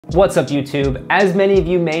What's up YouTube? As many of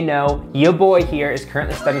you may know, your boy here is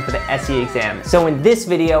currently studying for the SE exam. So in this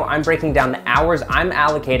video, I'm breaking down the hours I'm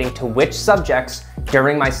allocating to which subjects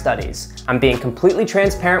during my studies. I'm being completely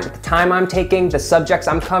transparent with the time I'm taking, the subjects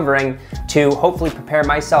I'm covering, to hopefully prepare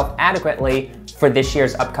myself adequately for this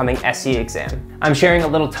year's upcoming SE exam. I'm sharing a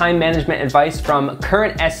little time management advice from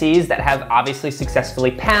current SEs that have obviously successfully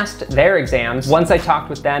passed their exams. Once I talked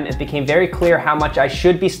with them, it became very clear how much I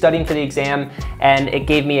should be studying for the exam, and it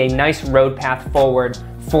gave me a nice road path forward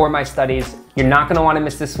for my studies. You're not gonna wanna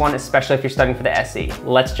miss this one, especially if you're studying for the SE.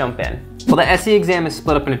 Let's jump in. Well, the SE exam is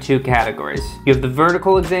split up into two categories. You have the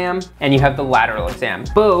vertical exam and you have the lateral exam.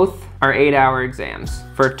 Both are 8-hour exams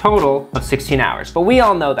for a total of 16 hours, but we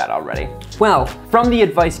all know that already. Well, from the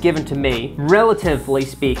advice given to me, relatively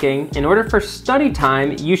speaking, in order for study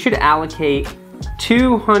time, you should allocate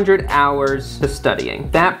 200 hours to studying.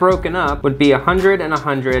 That broken up would be 100 and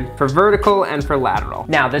 100 for vertical and for lateral.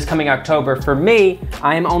 Now, this coming October, for me,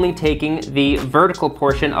 I am only taking the vertical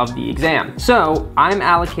portion of the exam. So I'm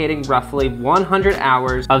allocating roughly 100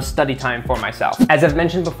 hours of study time for myself. As I've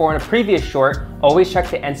mentioned before in a previous short, always check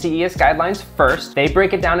the NCES guidelines first. They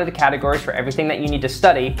break it down into categories for everything that you need to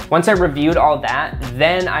study. Once I reviewed all that,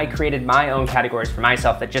 then I created my own categories for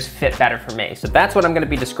myself that just fit better for me. So that's what I'm gonna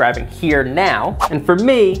be describing here now. And for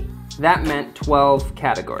me, that meant 12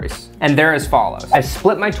 categories. And they're as follows. I've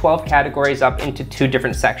split my 12 categories up into two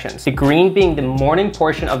different sections. The green being the morning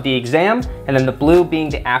portion of the exam, and then the blue being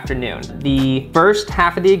the afternoon. The first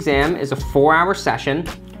half of the exam is a 4-hour session,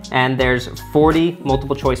 and there's 40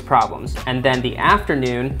 multiple choice problems. And then the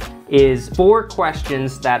afternoon is 4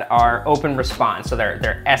 questions that are open response. So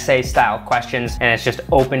they're essay style questions, and it's just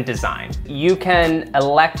open design. You can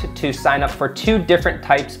elect to sign up for 2 different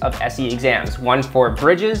types of SE exams, one for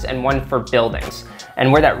bridges and one for buildings.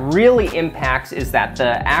 And where that really impacts is that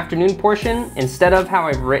the afternoon portion, instead of how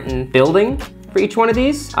I've written building for each one of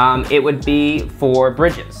these, it would be for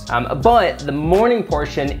bridges. But the morning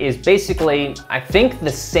portion is basically, I think, the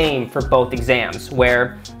same for both exams,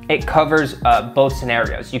 where it covers both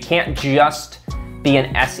scenarios. You can't just be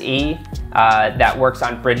an SE that works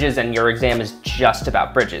on bridges and your exam is just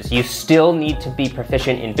about bridges. You still need to be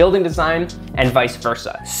proficient in building design and vice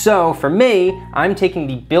versa. So for me, I'm taking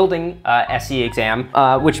the building SE exam,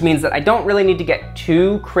 which means that I don't really need to get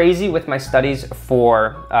too crazy with my studies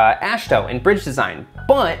for AASHTO and bridge design.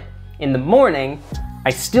 But in the morning,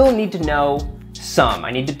 I still need to know some.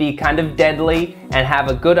 I need to be kind of deadly and have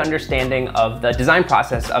a good understanding of the design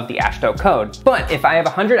process of the AASHTO code. But if I have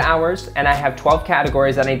 100 hours and I have 12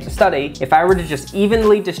 categories that I need to study, if I were to just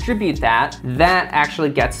evenly distribute that, that actually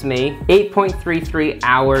gets me 8.33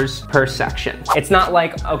 hours per section. It's not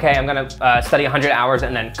like, okay, I'm gonna study 100 hours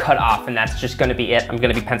and then cut off and that's just gonna be it. I'm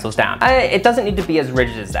gonna be pencils down. It doesn't need to be as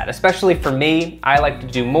rigid as that, especially for me. I like to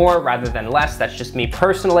do more rather than less. That's just me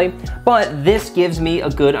personally. But this gives me a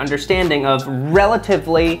good understanding of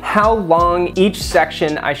relatively how long each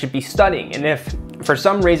section I should be studying. And if for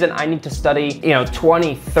some reason I need to study,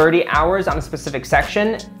 20, 30 hours on a specific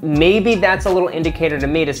section, maybe that's a little indicator to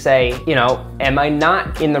me to say, am I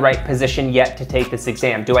not in the right position yet to take this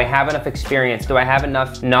exam? Do I have enough experience? Do I have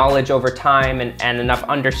enough knowledge over time and enough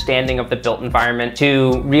understanding of the built environment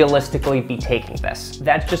to realistically be taking this?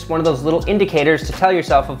 That's just one of those little indicators to tell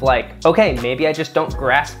yourself of like, okay, maybe I just don't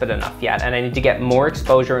grasp it enough yet and I need to get more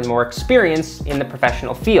exposure and more experience in the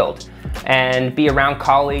professional field and be around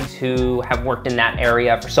colleagues who have worked in that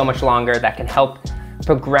area for so much longer that can help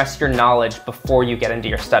progress your knowledge before you get into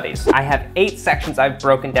your studies. I have 8 sections I've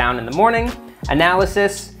broken down in the morning.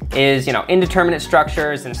 Analysis is, indeterminate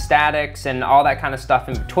structures and statics and all that kind of stuff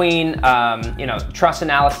in between. Truss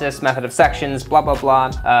analysis, method of sections, blah, blah,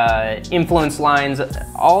 blah. Influence lines,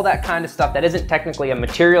 all that kind of stuff that isn't technically a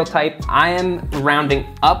material type. I am rounding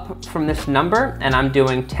up from this number and I'm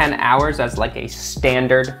doing 10 hours as like a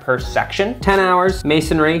standard per section. 10 hours,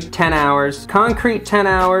 masonry, 10 hours, concrete, 10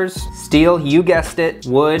 hours, steel, you guessed it,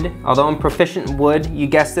 wood, although I'm proficient in wood, you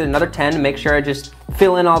guessed it, another 10 to make sure I just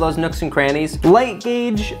fill in all those nooks and crannies. Light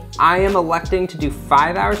gauge, I am electing to do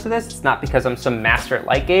 5 hours to this. It's not because I'm some master at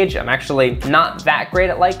light gauge. I'm actually not that great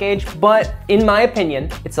at light gauge, but in my opinion,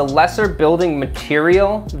 it's a lesser building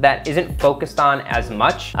material that isn't focused on as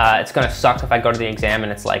much. It's gonna suck if I go to the exam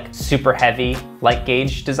and it's like super heavy light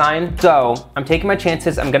gauge design. So I'm taking my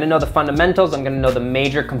chances. I'm gonna know the fundamentals. I'm gonna know the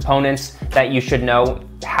major components that you should know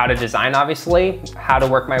how to design, obviously, how to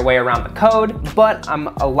work my way around the code, but I'm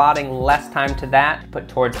allotting less time to that that to put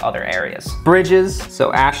towards other areas. Bridges,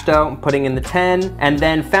 so AASHTO, I'm putting in the 10. And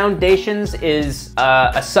then foundations is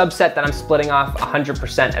a subset that I'm splitting off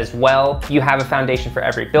 100% as well. You have a foundation for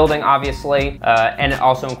every building, obviously, and it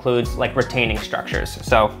also includes like retaining structures.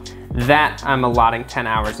 So that I'm allotting 10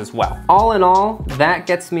 hours as well. All in all, that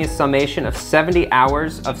gets me a summation of 70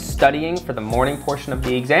 hours of studying for the morning portion of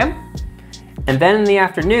the exam. And then in the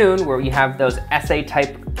afternoon, where we have those essay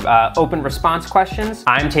type open response questions,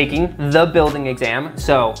 I'm taking the building exam.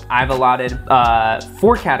 So I've allotted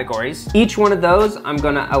 4 categories. Each one of those, I'm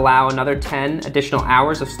gonna allow another 10 additional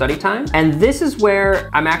hours of study time. And this is where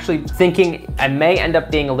I'm actually thinking I may end up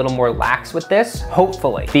being a little more lax with this,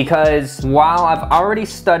 hopefully. Because while I've already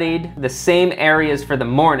studied the same areas for the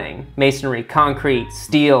morning, masonry, concrete,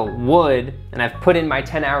 steel, wood, and I've put in my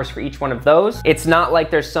 10 hours for each one of those, it's not like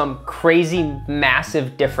there's some crazy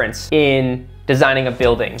massive difference in designing a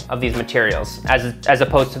building of these materials as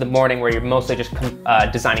opposed to the morning where you're mostly just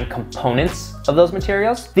designing components of those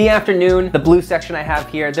materials. The afternoon, the blue section I have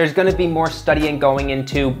here, there's gonna be more studying going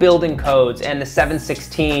into building codes and the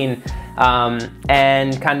 716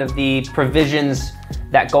 and kind of the provisions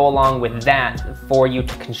that go along with that for you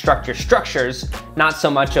to construct your structures, not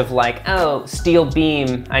so much of like, oh, steel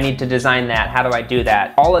beam, I need to design that, how do I do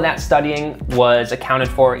that? All of that studying was accounted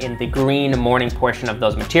for in the green morning portion of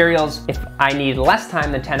those materials. If I need less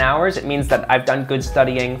time than 10 hours, it means that I've done good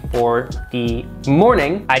studying for the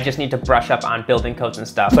morning. I just need to brush up on building codes and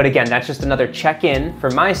stuff. But again, that's just another check-in for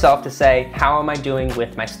myself to say, how am I doing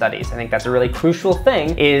with my studies? I think that's a really crucial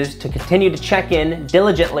thing, is to continue to check in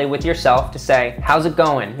diligently with yourself to say, how's it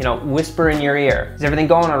going? You know, whisper in your ear. Is everything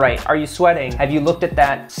going all right? Are you sweating? Have you looked at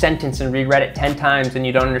that sentence and reread it 10 times and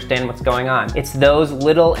you don't understand what's going on? It's those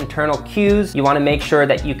little internal cues you want to make sure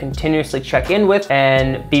that you continuously check in with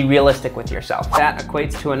and be realistic with yourself. That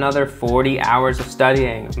equates to another 40 hours of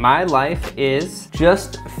studying. My life is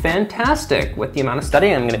just fantastic with the amount of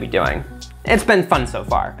studying I'm going to be doing. It's been fun so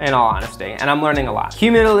far, in all honesty, and I'm learning a lot.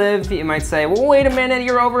 Cumulative, you might say, well, wait a minute,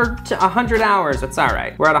 you're over 100 hours. That's all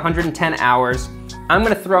right. We're at 110 hours. I'm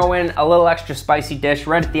gonna throw in a little extra spicy dish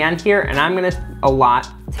right at the end here, and I'm gonna allot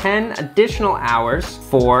 10 additional hours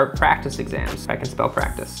for practice exams, if I can spell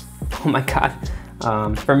practice. Oh my God.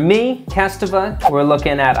 For me, Kestava, we're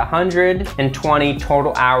looking at 120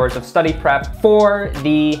 total hours of study prep for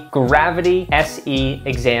the Gravity SE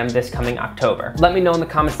exam this coming October. Let me know in the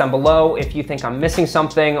comments down below if you think I'm missing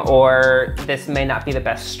something or this may not be the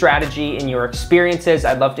best strategy in your experiences.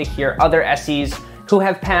 I'd love to hear other SEs who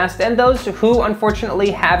have passed and those who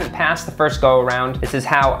unfortunately haven't passed the first go around. This is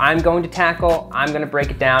how I'm going to tackle, I'm gonna break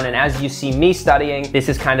it down, and as you see me studying, this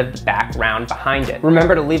is kind of the background behind it.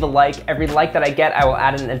 Remember to leave a like. Every like that I get, I will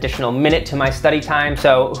add an additional minute to my study time,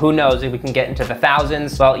 so who knows if we can get into the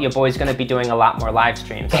thousands. Well, your boy's gonna be doing a lot more live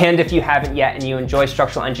streams. And if you haven't yet and you enjoy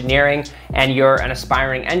structural engineering and you're an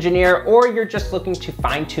aspiring engineer or you're just looking to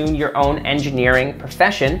fine-tune your own engineering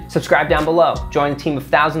profession, subscribe down below. Join a team of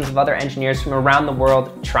thousands of other engineers from around the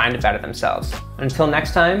world trying to better themselves. Until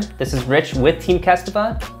next time, this is Rich with Team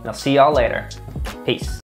Kestava, and I'll see y'all later. Peace.